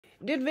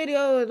This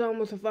video is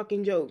almost a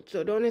fucking joke,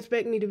 so don't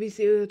expect me to be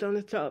serious on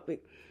this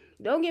topic.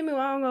 Don't get me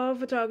wrong, I love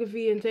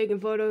photography and taking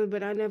photos,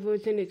 but I never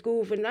attended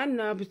school for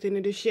 99%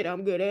 of the shit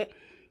I'm good at.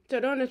 So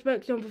don't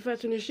expect some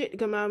professional shit to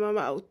come out of my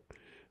mouth.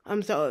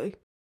 I'm sorry.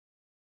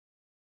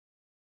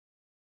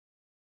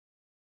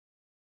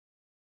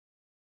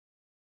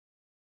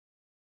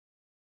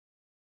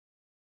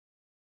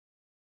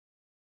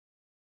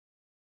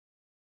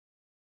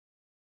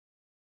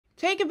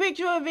 Take a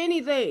picture of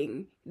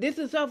anything. This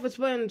is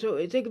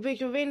self-explanatory. Take a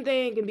picture of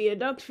anything. It can be a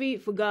duck's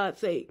feet, for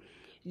God's sake.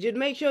 Just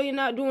make sure you're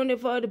not doing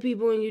it for other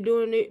people and you're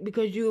doing it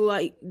because you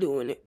like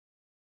doing it.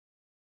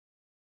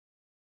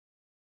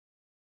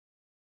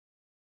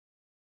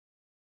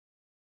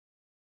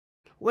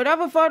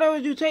 Whatever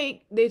photos you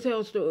take, they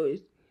tell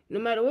stories.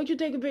 No matter what you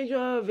take a picture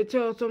of, it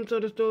tells some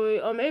sort of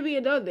story. Or maybe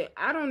it doesn't.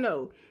 I don't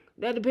know.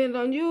 That depends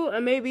on you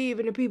and maybe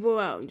even the people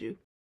around you.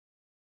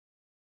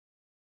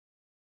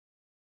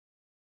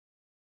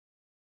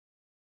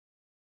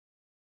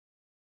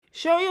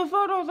 Show your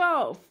photos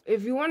off.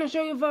 If you want to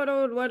show your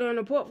photos, whether in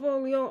a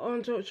portfolio,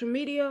 on social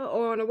media,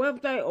 or on a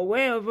website, or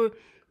wherever,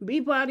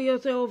 be proud of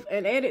yourself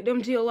and edit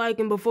them to your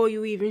liking before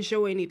you even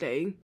show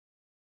anything.